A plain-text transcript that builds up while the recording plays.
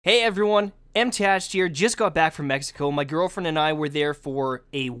Hey everyone, Mtashed here. Just got back from Mexico. My girlfriend and I were there for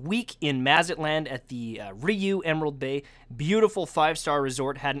a week in Mazatlan at the Ryu Emerald Bay. Beautiful 5-star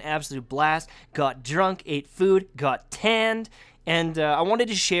resort. Had an absolute blast. Got drunk, ate food, got tanned. And I wanted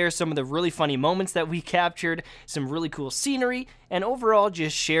to share some of the really funny moments that we captured, some really cool scenery, and overall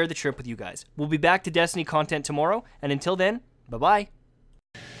just share the trip with you guys. We'll be back to Destiny content tomorrow, and until then, bye-bye.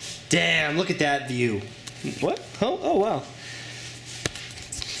 Damn, look at that view. What? Oh wow.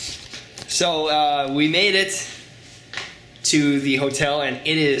 So we made it to the hotel, and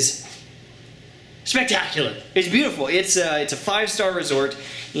it is spectacular. It's beautiful. It's a 5-star resort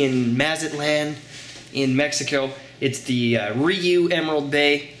in Mazatlan, in Mexico. It's the Ryu Emerald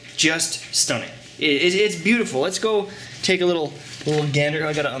Bay. Just stunning. It's beautiful. Let's go take a little gander.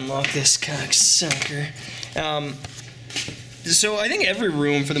 I gotta unlock this cocksucker. So I think every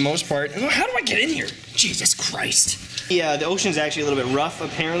room, for the most part. How do I get in here? Jesus Christ. Yeah, the ocean's actually a little bit rough,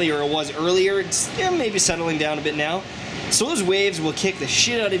 apparently, or it was earlier. It's maybe settling down a bit now. So those waves will kick the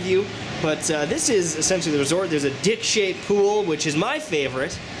shit out of you. But this is essentially the resort. There's a dick-shaped pool, which is my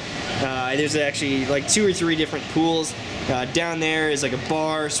favorite. There's actually like 2 or 3 different pools. Down there is like a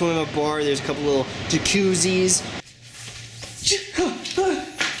bar, swim-up bar. There's a couple little jacuzzis.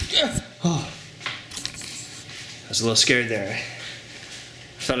 I was a little scared there.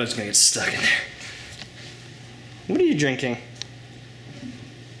 I thought I was gonna get stuck in there. What are you drinking?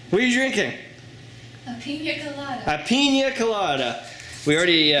 What are you drinking? A pina colada. A pina colada. We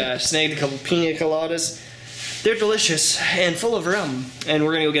already snagged a couple pina coladas. They're delicious and full of rum. And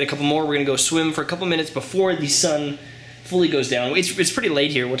we're gonna go get a couple more. We're gonna go swim for a couple minutes before the sun fully goes down. It's pretty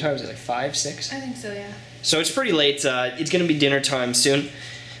late here. What time is it? Like 5, 6? I think so, yeah. So it's pretty late. It's gonna be dinner time soon.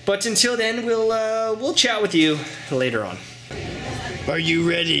 But until then, we'll chat with you later on. Are you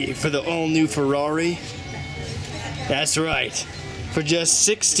ready for the all-new Ferrari? That's right. For just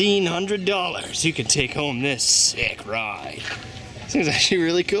 $1,600, you can take home this sick ride. This is actually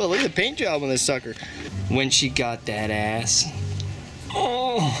really cool. Look at the paint job on this sucker. When she got that ass.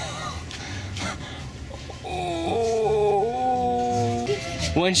 Oh. Oh.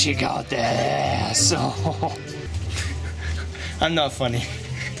 When she got that ass. Oh. I'm not funny.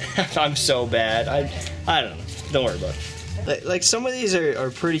 I'm so bad. I don't know. Don't worry about it. Like some of these are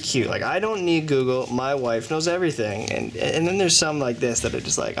pretty cute. Like, I don't need Google. My wife knows everything. And then there's some like this that are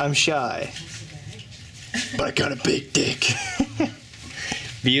just like, I'm shy, but I got a big dick.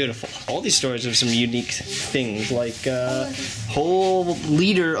 Beautiful. All these stores have some unique things, like whole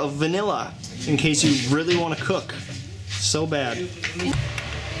liter of vanilla in case you really want to cook so bad.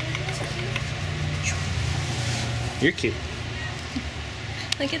 You're cute.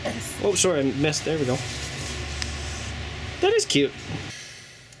 Look at this. Oh, sorry, I missed. There we go. That is cute.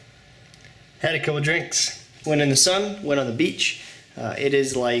 Had a couple drinks. Went in the sun, went on the beach. It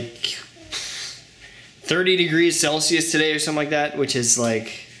is like 30 degrees Celsius today or something like that, which is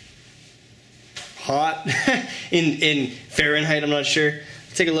like hot in Fahrenheit, I'm not sure.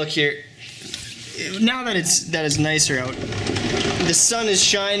 Take a look here. Now that it's nicer out, the sun is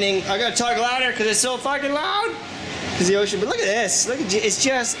shining. I gotta talk louder because it's so fucking loud. Because the ocean, but look at this. Look at it's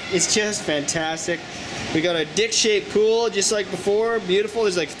just fantastic. We got a dick-shaped pool just like before. Beautiful.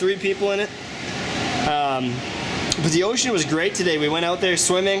 There's like 3 people in it. But the ocean was great today. We went out there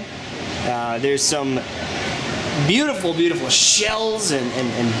swimming. There's some beautiful, beautiful shells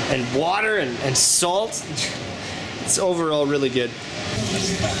and water and salt. It's overall really good.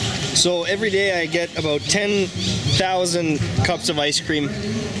 So every day I get about 10,000 cups of ice cream.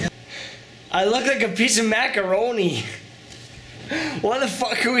 I look like a piece of macaroni. Why the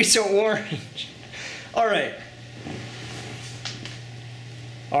fuck are we so orange? Alright.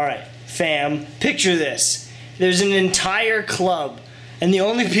 Alright, fam. Picture this. There's an entire club, and the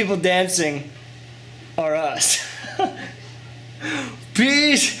only people dancing are us.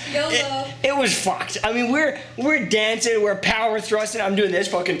 Peace. YOLO. It was fucked. I mean, we're dancing, we're power thrusting. I'm doing this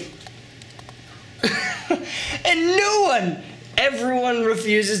fucking. And everyone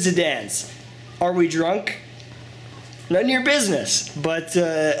refuses to dance. Are we drunk? None of your business. But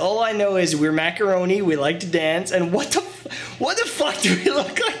all I know is we're macaroni. We like to dance. And what the fuck do we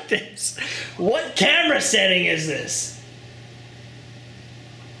look like this? What camera setting is this?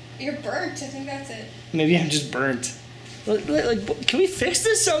 You're burnt. I think that's it. Maybe I'm just burnt. Like, can we fix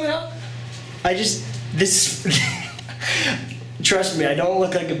this somehow? Trust me, I don't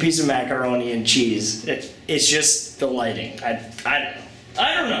look like a piece of macaroni and cheese. It's just the lighting. I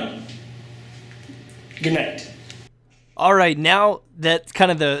don't know. Good night. Alright, now that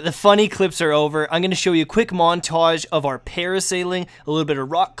kind of the funny clips are over, I'm going to show you a quick montage of our parasailing, a little bit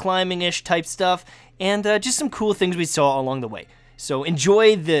of rock climbing-ish type stuff, and just some cool things we saw along the way. So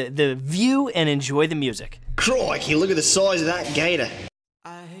enjoy the view and enjoy the music. Crikey, look at the size of that gator.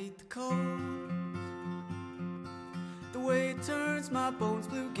 I hate the cold. The way it turns my bones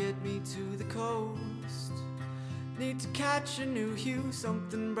blue, get me to the coast. Need to catch a new hue,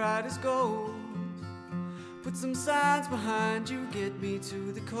 something bright as gold. Put some signs behind you, get me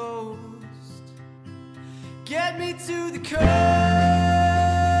to the coast. Get me to the coast.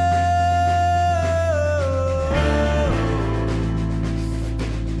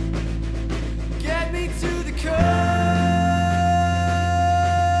 Get me to the coast.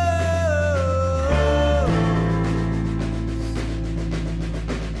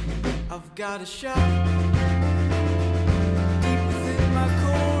 I've got a shot deep within my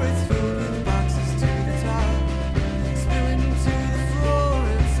core. It's filled with boxes to the top, spilling to the floor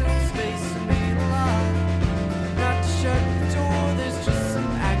and some space for me to lie. Not to shut the door, there's just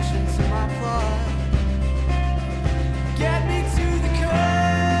some action to my plot. Get me to the coast.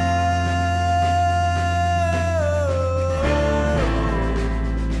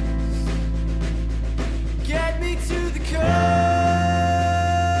 Get me to the coast.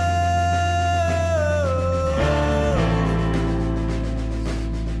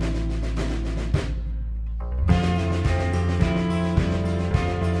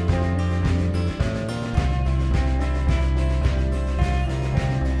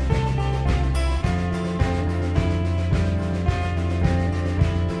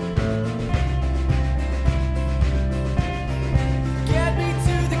 Get me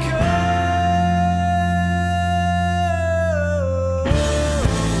to the coast.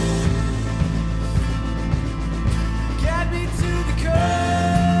 Get me to the coast.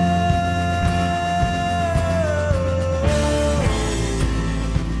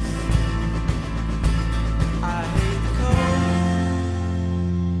 I hate the cold.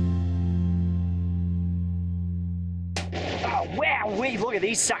 Oh, wow, look at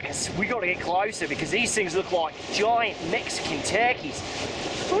these suckers. We gotta get closer because these things look like giant Mexican turkeys.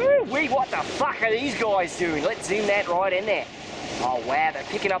 Woo, what the fuck are these guys doing? Let's zoom that right in there. Oh, wow, they're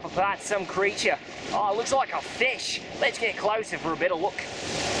picking up apart some creature. Oh, it looks like a fish. Let's get closer for a better look.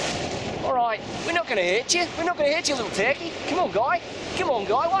 All right, we're not gonna hurt you. We're not gonna hurt you, little turkey. Come on, guy. Come on,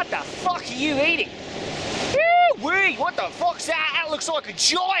 guy. What the fuck are you eating? Woo, what the fuck's that? That looks like a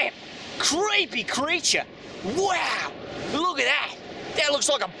giant, creepy creature. Wow, look at that. That looks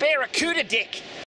like a barracuda dick.